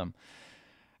to help them.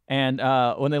 And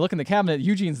when they look in the cabinet,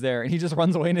 Eugene's there, and he just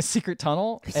runs away in his secret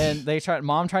tunnel. And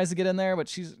Mom tries to get in there, but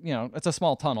she's, it's a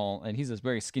small tunnel, and he's this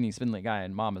very skinny, spindly guy,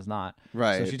 and Mom is not.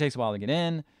 Right. So she takes a while to get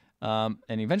in, and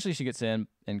eventually she gets in,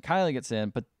 and Kylie gets in.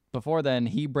 But before then,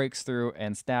 he breaks through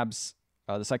and stabs.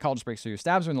 The psychologist breaks through,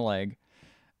 stabs her in the leg,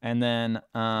 and then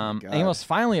Amos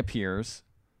finally appears,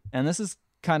 and this is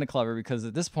kind of clever because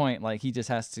at this point, like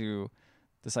the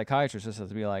psychiatrist just has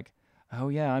to be like, "Oh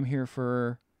yeah, I'm here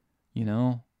for,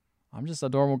 I'm just a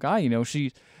normal guy,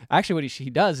 She actually what he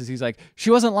does is he's like, she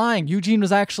wasn't lying. Eugene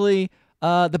was actually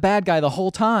the bad guy the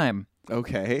whole time.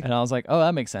 Okay. And I was like, oh,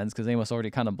 that makes sense because Amos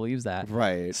already kind of believes that.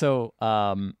 Right. So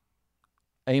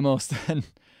Amos then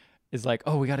is like,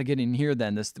 oh, we got to get in here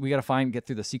then. We got to get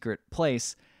through the secret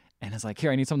place. And it's like,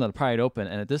 here, I need something to pry it open.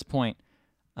 And at this point,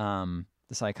 the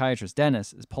psychiatrist,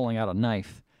 Dennis, is pulling out a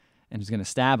knife and he's going to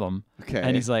stab him. Okay.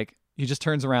 And he's like, he just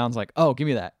turns around and is like, oh, give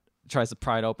me that. Tries to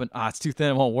pry it open. It's too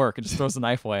thin. It won't work. It just throws the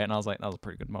knife away. And I was like, that was a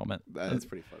pretty good moment. That's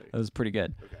pretty funny. That was pretty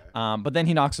good. Okay. But then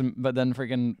he knocks him. But then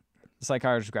freaking the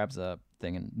psychiatrist grabs a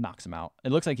thing and knocks him out.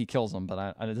 It looks like he kills him,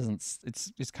 but it doesn't.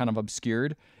 It's kind of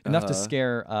obscured enough to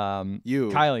scare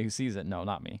Kylie, who sees it. No,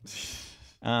 not me.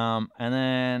 And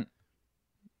then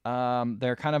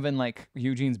they're kind of in like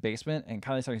Eugene's basement, and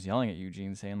Kylie starts yelling at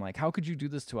Eugene, saying like, "How could you do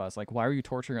this to us? Like, why are you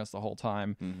torturing us the whole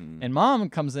time?" Mm-hmm. And Mom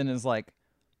comes in and is like,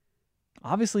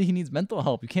 obviously he needs mental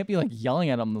help. You can't be like yelling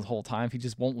at him the whole time if he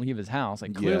just won't leave his house.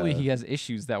 Like clearly he has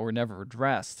issues that were never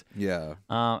addressed. Yeah.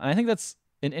 And I think that's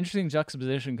an interesting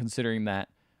juxtaposition considering that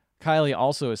Kylie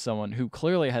also is someone who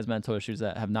clearly has mental issues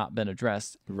that have not been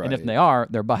addressed. Right. And if they are,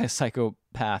 they're by a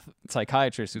psychopath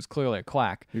psychiatrist who's clearly a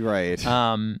quack. Right.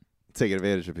 Taking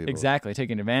advantage of people. Exactly.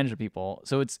 Taking advantage of people.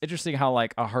 So it's interesting how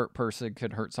like a hurt person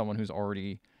could hurt someone who's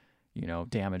already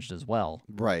damaged as well.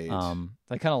 Right.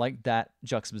 I kind of like that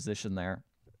juxtaposition there.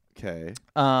 Okay.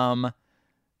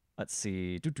 Let's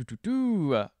see.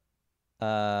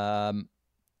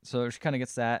 So she kind of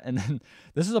gets that, and then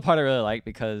this is a part I really like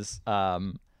because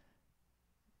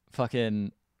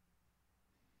fucking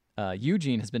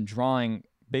Eugene has been drawing.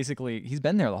 Basically, he's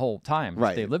been there the whole time.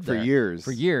 Right. They lived for there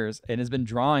years, and has been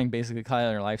drawing basically Kylie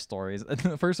and her life stories. And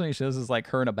the first one he shows is like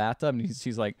her in a bathtub, and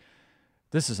she's like,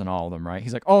 this isn't all of them, right?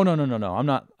 He's like, oh, no. I'm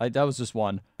not. That was just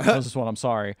one. I'm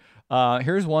sorry.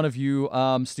 Here's one of you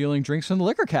stealing drinks from the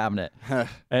liquor cabinet.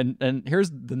 and here's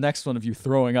the next one of you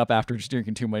throwing up after just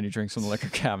drinking too many drinks from the liquor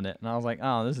cabinet. And I was like,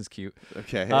 oh, this is cute.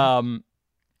 Okay.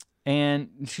 And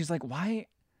she's like, why?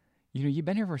 You've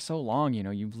been here for so long.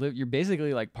 You're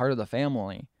basically like part of the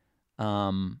family.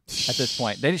 At this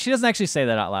point, she doesn't actually say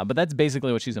that out loud, but that's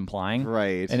basically what she's implying.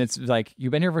 Right. And it's like,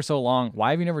 you've been here for so long.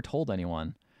 Why have you never told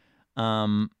anyone?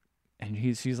 And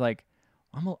she's like,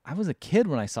 I was a kid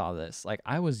when I saw this. Like,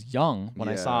 I was young when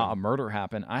I saw a murder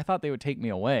happen. I thought they would take me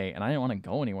away, and I didn't want to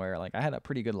go anywhere. Like, I had a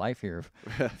pretty good life here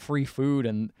of free food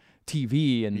and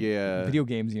TV and video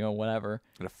games, whatever.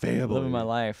 And a family. Living my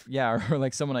life. Yeah, or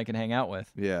like someone I can hang out with.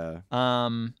 Yeah. I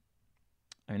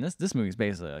mean, this movie is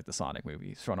basically like the Sonic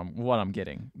movie. It's what I'm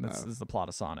getting. This is the plot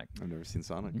of Sonic. I've never seen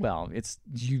Sonic. Well,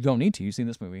 you don't need to. You've seen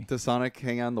this movie. Does Sonic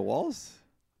hang on the walls?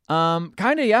 Kind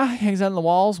of, yeah. Hangs out on the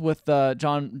walls with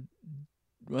John.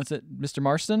 What's it, Mr.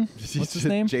 Marston? What's his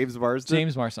name? James Marsden.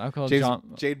 James Marsden. I'll call him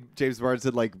John. James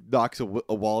Marsden like knocks a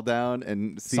wall down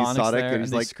and sees Sonic's Sonic, there, and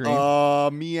he's and like,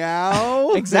 scream.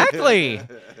 Meow. Exactly.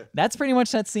 That's pretty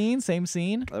much that scene. Same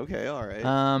scene. Okay, all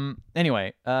right.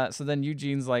 Anyway, so then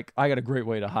Eugene's like, I got a great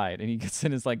way to hide, and he gets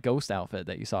in his like ghost outfit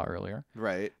that you saw earlier.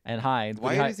 Right. And hides.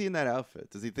 Why is he in that outfit?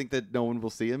 Does he think that no one will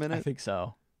see him in it? I think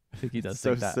so. I think he does.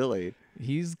 So think that. Silly.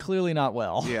 He's clearly not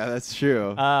well. Yeah, that's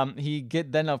true. He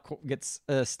gets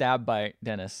stabbed by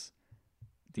Dennis,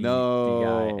 the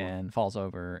guy, and falls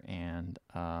over. And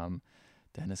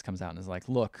Dennis comes out and is like,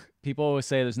 "Look, people always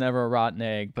say there's never a rotten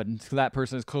egg, but that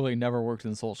person has clearly never worked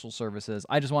in social services.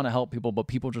 I just want to help people, but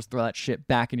people just throw that shit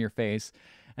back in your face,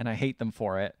 and I hate them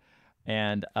for it."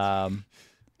 And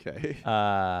okay.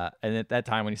 And at that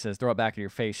time when he says throw it back in your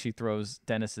face, she throws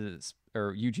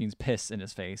Eugene's piss in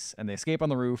his face, and they escape on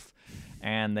the roof,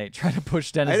 and they try to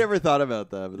push Dennis. I never thought about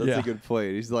that, but that's a good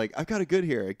point. He's like, I've got it good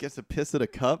here. I guess a piss in a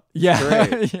cup. Yeah,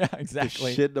 great. yeah,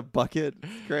 exactly. Shit in a bucket.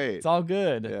 Great. It's all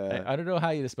good. Yeah. I don't know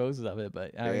how he disposes of it,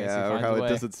 but I guess he or finds how a it way.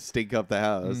 doesn't stink up the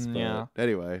house. Yeah.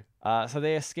 Anyway. So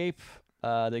they escape.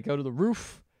 They go to the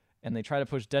roof, and they try to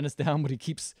push Dennis down, but he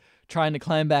keeps trying to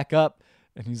climb back up.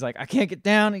 And he's like, I can't get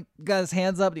down. He got his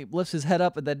hands up, and he lifts his head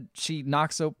up, and then she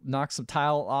knocks some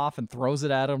tile off and throws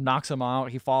it at him, knocks him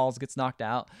out. He falls, gets knocked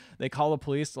out. They call the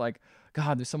police, like,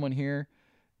 God, there's someone here.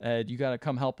 You got to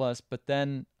come help us. But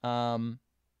then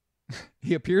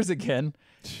he appears again.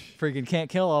 Freaking can't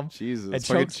kill him. Jesus. And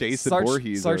fucking Jason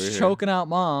Voorhees starts choking out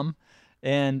Mom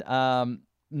and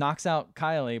knocks out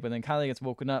Kylie. But then Kylie gets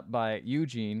woken up by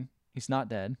Eugene. He's not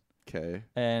dead. Okay.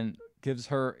 And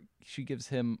she gives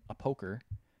him a poker.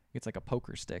 It's like a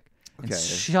poker stick. And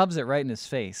shoves it right in his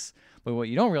face. But what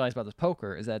you don't realize about this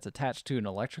poker is that it's attached to an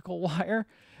electrical wire.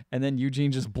 And then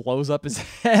Eugene just blows up his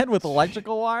head with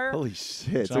electrical wire. Holy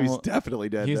shit. So he's definitely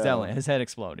dead. His head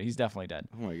exploded. He's definitely dead.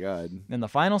 Oh my God. And the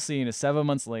final scene is 7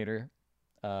 months later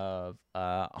of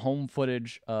home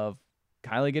footage of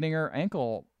Kylie getting her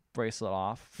ankle bracelet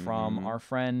off from our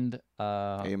friend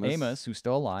Amos, who's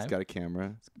still alive. He's got a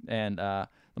camera. And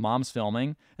the mom's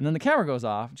filming, and then the camera goes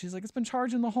off, and she's like, it's been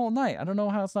charging the whole night. I don't know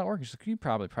how it's not working. She's like, you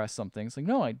probably pressed something. It's like,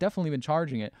 no, I definitely been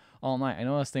charging it all night. I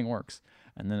know this thing works.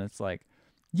 And then it's like,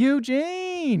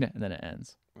 Eugene! And then it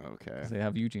ends. Okay. They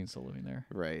have Eugene still living there.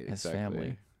 Right, His exactly.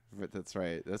 Family. But that's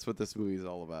right. That's what this movie's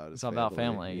all about. It's all about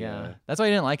family, yeah. That's why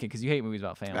you didn't like it, because you hate movies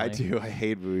about family. I do. I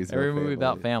hate movies Every about family. movie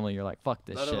about family, you're like, fuck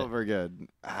this shit. None of them are good.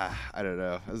 I don't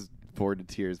know. I was bored to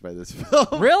tears by this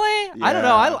film. Really? Yeah. I don't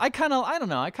know. I kind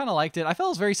of liked it. I felt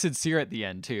it was very sincere at the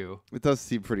end too. It does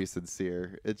seem pretty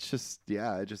sincere. It's just,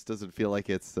 it just doesn't feel like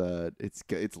it's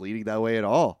leading that way at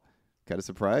all. Kind of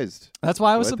surprised. That's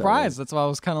why I was surprised. That's why I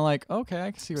was kind of like, okay,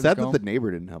 I can see where Sad this going. that the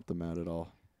neighbor didn't help them out at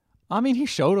all. I mean, he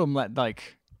showed him that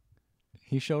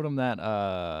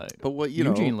but what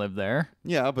Eugene lived there.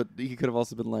 Yeah, but he could have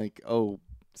also been like, oh,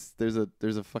 there's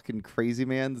a fucking crazy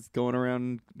man that's going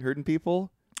around hurting people.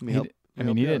 He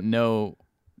didn't know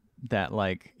that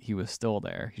like he was still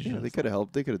there. They could have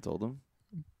helped. They could have told him.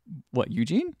 What,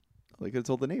 Eugene? They could have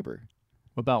told the neighbor.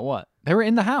 About what? They were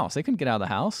in the house. They couldn't get out of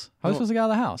the house. How are they supposed to get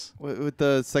out of the house? With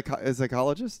the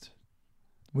psychologist?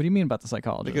 What do you mean about the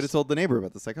psychologist? They could have told the neighbor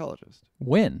about the psychologist.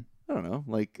 When? I don't know.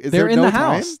 Like, is they're there in no the time?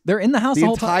 house. They're in the house the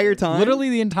entire time. Literally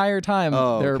the entire time.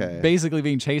 Oh, they're basically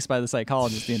being chased by the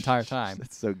psychologist the entire time.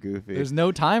 That's so goofy. There's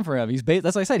no time for him.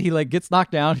 That's what I said. He like gets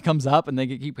knocked down. He comes up, and they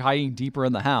keep hiding deeper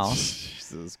in the house.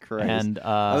 Jesus Christ! And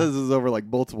this is over like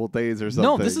multiple days or something.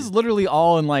 No, this is literally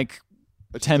all in like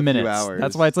Just 10 minutes. Hours.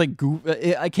 That's why it's like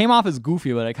it came off as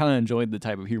goofy, but I kind of enjoyed the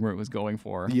type of humor it was going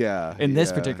for. Yeah. In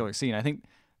this particular scene, I think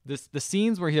the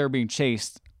scenes where they're being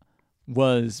chased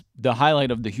was the highlight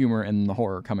of the humor and the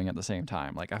horror coming at the same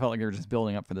time. Like I felt like they were just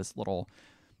building up for this little,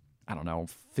 I don't know,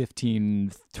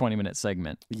 15, 20-minute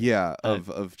segment. Yeah,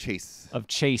 of chase. Of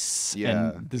chase.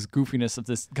 Yeah. And this goofiness of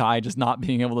this guy just not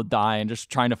being able to die and just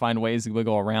trying to find ways to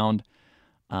go around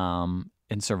and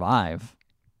survive.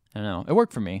 I don't know. It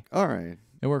worked for me. All right.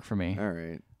 It worked for me. All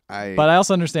right. But I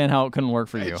also understand how it couldn't work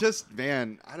for you.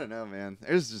 I don't know, man.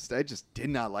 I just did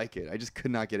not like it. I just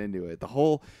could not get into it. The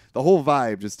whole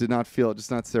vibe just did not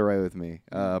sit right with me.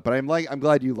 But I'm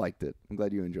glad you liked it. I'm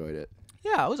glad you enjoyed it.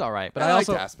 Yeah, it was all right. But I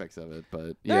also liked aspects of it.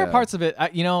 But there are parts of it.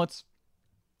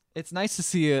 It's nice to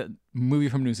see a movie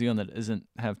from New Zealand that doesn't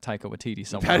have Taika Waititi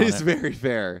somewhere. That is very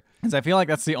fair. Because I feel like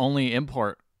that's the only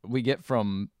import we get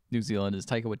from New Zealand is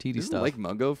Taika Waititi stuff. Lake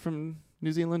Mungo from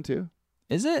New Zealand too?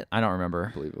 Is it? I don't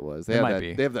remember. I believe it was. They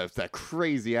have that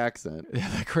crazy accent. Yeah,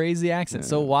 that crazy accent.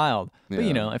 So wild. But,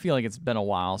 I feel like it's been a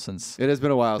while since. It has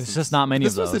been a while. There's just not many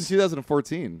of those. This was in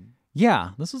 2014 Yeah,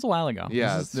 this was a while ago.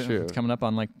 Yeah, it's true. It's coming up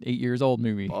on like 8 years old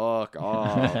movie. Fuck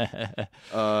off.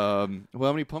 How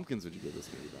many pumpkins would you give this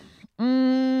movie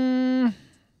then?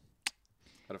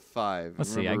 Out of 5.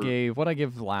 Let's see. I gave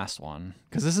the last one?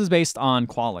 Because this is based on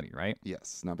quality, right?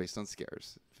 Yes, not based on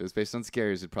scares. If it was based on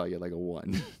scares, it'd probably get like a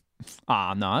 1.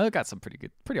 No, it got some pretty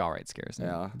all right scares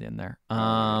in there.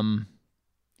 Trying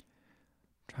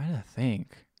to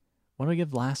think. What did I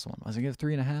give the last one? Was I give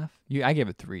 3.5? I gave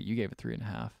it 3. You gave it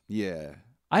 3.5. Yeah.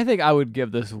 I think I would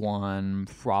give this one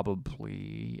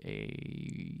probably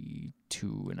a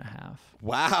 2.5.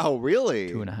 Wow, really?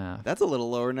 2.5. That's a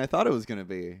little lower than I thought it was gonna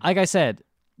be. Like I said,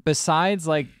 besides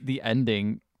like the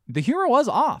ending, the humor was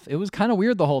off. It was kind of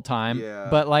weird the whole time. Yeah.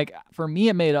 But like for me,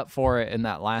 it made up for it in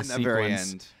that last sequence. Very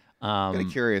end. I'm kind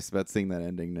of curious about seeing that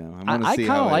ending now. I kind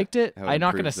of liked it. I'm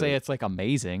not going to say it's like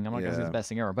amazing. I'm not going to say it's the best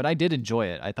thing ever, but I did enjoy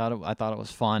it. I thought it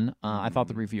was fun. I thought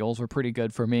the reveals were pretty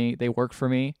good for me. They worked for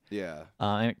me. Yeah.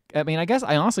 I mean, I guess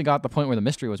I honestly got the point where the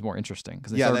mystery was more interesting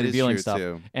because they started revealing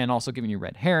stuff and also giving you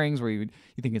red herrings where you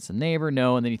think it's a neighbor,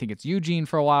 no, and then you think it's Eugene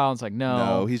for a while. It's like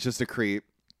no, he's just a creep.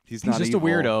 He's just evil. a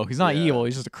weirdo. He's not evil.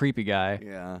 He's just a creepy guy.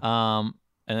 Yeah.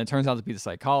 And it turns out to be the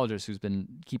psychologist who's been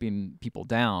keeping people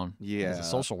down as a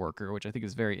social worker, which I think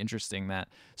is very interesting, that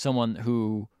someone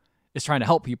who is trying to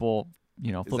help people,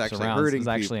 flips around, is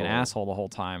actually an asshole the whole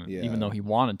time, even though he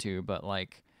wanted to, but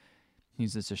like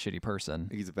he's just a shitty person.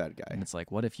 He's a bad guy. And it's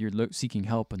like, what if you're seeking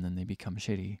help and then they become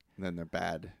shitty? And then they're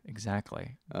bad.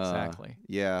 Exactly.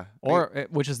 Yeah. Or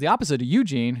which is the opposite of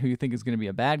Eugene, who you think is going to be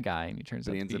a bad guy, and he turns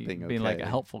out to be being like a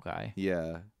helpful guy.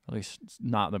 Yeah. At least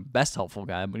not the best helpful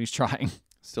guy, but he's trying.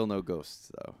 Still no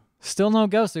ghosts, though. Still no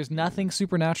ghosts. There's nothing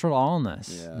supernatural at all in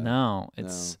this. Yeah. No,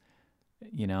 it's,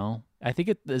 I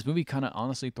think this movie kind of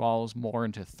honestly falls more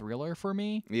into thriller for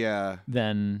me. Yeah.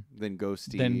 Than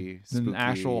ghosty, than an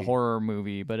actual horror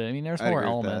movie. But I mean, there's more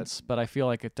elements, but I feel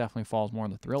like it definitely falls more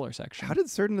in the thriller section. How did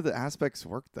certain of the aspects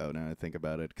work, though, now I think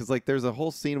about it? Because, like, there's a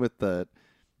whole scene with the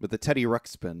Teddy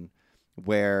Ruxpin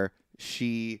where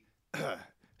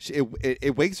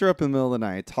it wakes her up in the middle of the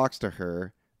night, talks to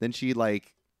her, then she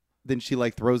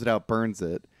throws it out, burns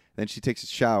it, then she takes a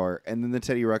shower, and then the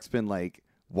Teddy Ruxpin like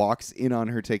walks in on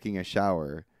her taking a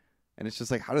shower, and it's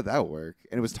just like, how did that work?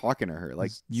 And it was talking to her,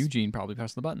 like Eugene probably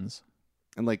pressed the buttons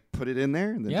and like put it in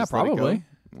there, and then probably.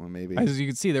 Well, maybe, as you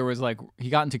can see, there was like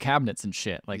he got into cabinets and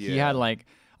shit. Like he had like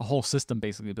a whole system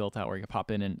basically built out where he could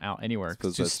pop in and out anywhere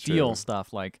to steal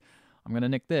stuff. Like, I'm gonna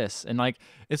nick this, and like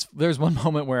there's one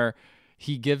moment where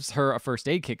he gives her a first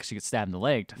aid kit because she gets stabbed in the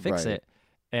leg to fix it.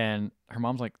 And her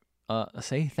mom's like,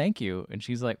 say thank you. And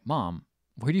she's like, Mom,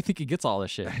 where do you think he gets all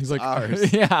this shit? He's like,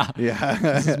 ours. Yeah.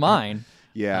 This is mine.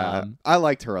 Yeah. I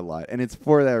liked her a lot. And it's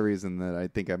for that reason that I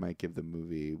think I might give the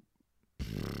movie,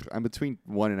 I'm between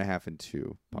 1.5 and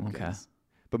 2 pumpkins. Okay.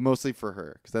 But mostly for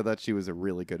her, because I thought she was a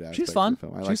really good actress. She's fun.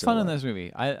 She's fun in this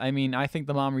movie. I mean, I think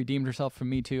the mom redeemed herself from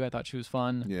me, too. I thought she was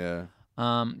fun. Yeah.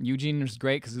 Eugene was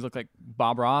great because he looked like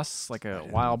Bob Ross, like a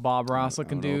wild Bob Ross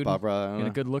looking dude. Bob Ross, he had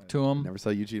a good look to him. Never saw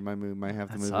Eugene in my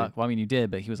half the movie. Well, I mean, you did,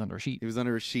 but he was under a sheet. He was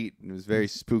under a sheet, and it was very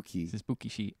spooky. It's a spooky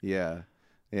sheet. Yeah.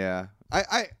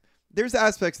 There's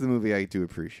aspects of the movie I do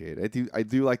appreciate. I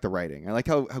do like the writing. I like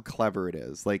how clever it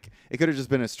is. Like, it could have just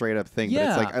been a straight up thing, but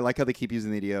it's like I like how they keep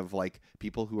using the idea of like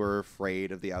people who are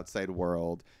afraid of the outside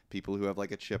world, people who have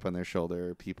like a chip on their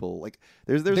shoulder, people like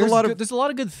there's a lot of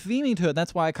good theming to it.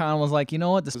 That's why I kind of was like, you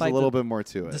know what, despite there's a little bit more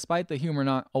to it. Despite the humor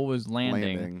not always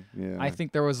landing. I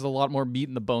think there was a lot more meat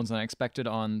in the bones than I expected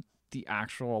on the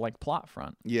actual like plot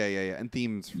front. Yeah, and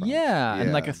themes front. Yeah,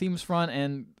 and like a themes front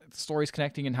and stories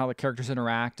connecting and how the characters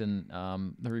interact and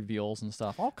the reveals and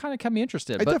stuff all kind of kept me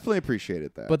interested. I definitely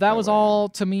appreciated that. But that was all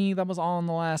to me. That was all in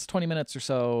the last 20 minutes or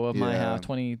so of my half,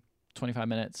 25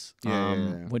 minutes,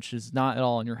 which is not at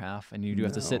all in your half, and you do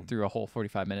have to sit through a whole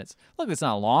 45 minutes. Look, it's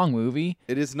not a long movie.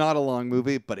 It is not a long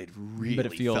movie, but it really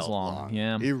feels felt long.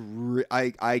 Yeah,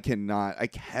 I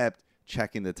kept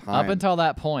checking the time up until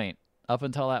that point.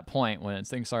 When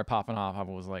things started popping off, I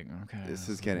was like, okay, this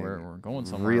is getting we're going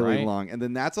somewhere really long. And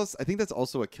then I think that's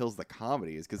also what kills the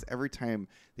comedy, is because every time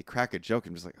they crack a joke,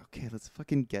 I'm just like, okay, let's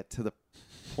fucking get to the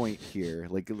point here.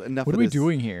 Like, enough. What are we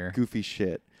doing here? Goofy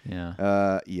shit.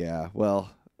 Yeah. Yeah. Well,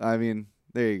 I mean,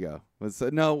 there you go.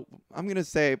 No, I'll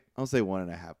say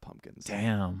 1.5 pumpkins.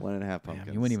 Damn. 1.5 pumpkins.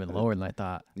 Damn, you went even lower than I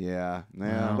thought. Yeah.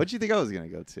 What do you think I was gonna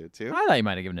go to? 2? I thought you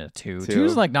might have given it a 2. 2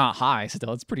 is like not high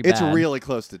still. It's pretty bad. It's really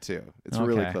close to 2.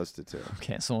 Really close to 2.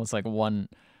 Okay, so it's like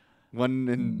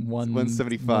 175.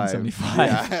 175.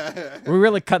 Yeah. We're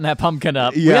really cutting that pumpkin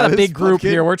up. Yeah, we got a big group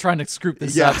here. We're trying to scoop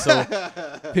this up so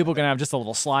people can have just a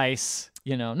little slice.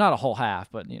 Not a whole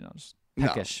half, but just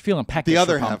peckish. Feeling peckish. The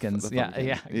other for half pumpkins. Of the pumpkin.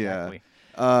 Yeah, exactly.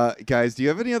 Guys, do you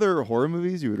have any other horror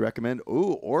movies you would recommend?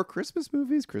 Or Christmas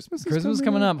movies? Christmas is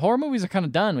coming up. Horror movies are kind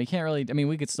of done. We can't really. I mean,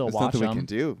 we could still watch them. We can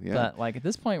do. Yeah. But like at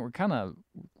this point, we're getting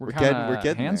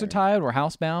hands there. are tied. We're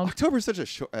housebound. October's such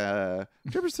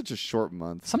a short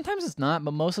month. Sometimes it's not,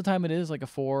 but most of the time it is like a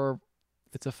 4.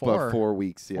 It's a 4. About 4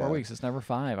 weeks. Yeah. 4 weeks. It's never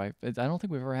 5. I don't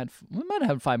think we've ever had. We might have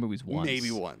had 5 movies once. Maybe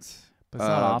once. But it's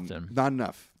not often. Not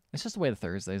enough. It's just the way the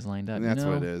Thursdays lined up. And that's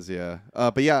what it is, yeah.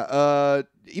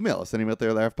 Email us,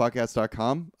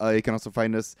 anywheretherelaughpodcast.com. You can also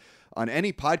find us on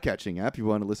any podcatching app if you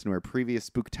want to listen to our previous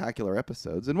spooktacular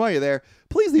episodes. And while you're there,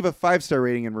 please leave a 5-star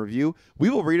rating and review. We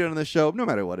will read it on the show, no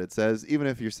matter what it says, even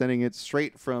if you're sending it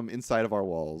straight from inside of our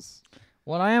walls.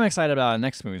 What I am excited about the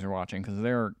next movies we're watching, because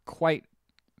they're quite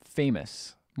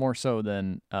famous. More so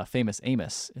than Famous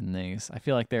Amos in these. I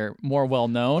feel like they're more well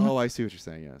known. Oh, I see what you're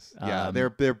saying. Yes, yeah, they're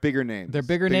bigger names. They're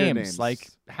bigger names. Like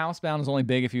Housebound is only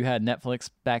big if you had Netflix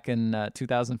back in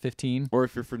 2015, or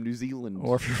if you're from New Zealand.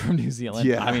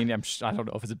 Yeah, I mean, I don't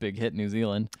know if it's a big hit in New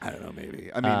Zealand. I don't know.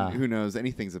 Maybe. I mean, who knows?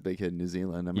 Anything's a big hit in New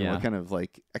Zealand. I mean, what kind of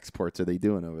like exports are they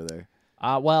doing over there?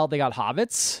 Well, they got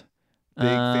Hobbits. Big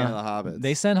fan of the hobbits.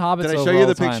 They send hobbits. Did I over show you all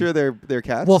the time. picture of their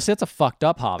cats? Well, see, that's a fucked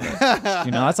up hobbit.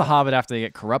 That's a hobbit after they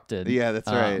get corrupted. Yeah,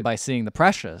 that's right. By seeing the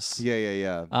precious.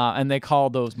 Yeah. And they call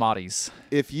those moddies.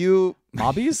 If you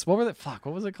mobbies, what were they? Fuck,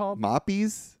 what was it called?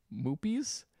 Moppies,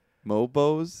 moopies,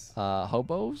 mobos,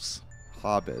 hobos,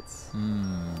 hobbits.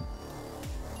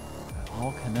 It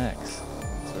all connects.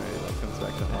 That's right. It all comes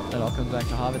back to hobbits. It all comes back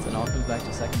to hobbits, and all comes back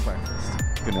to second breakfast.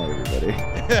 Good night, everybody.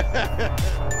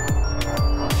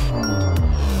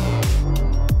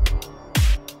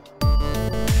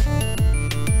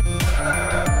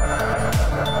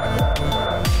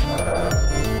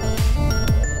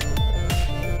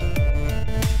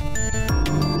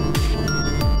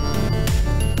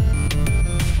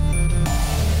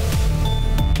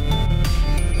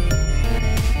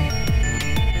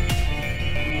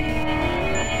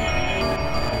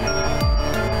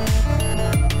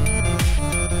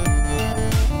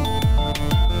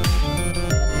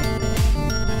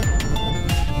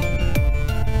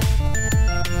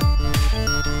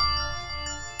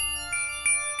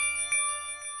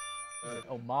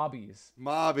 Mobbies.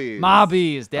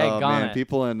 Oh man, it.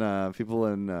 people in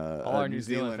all our New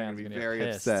Zealand are fans gonna be are gonna very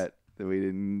get pissed. upset that we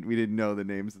didn't know the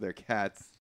names of their cats.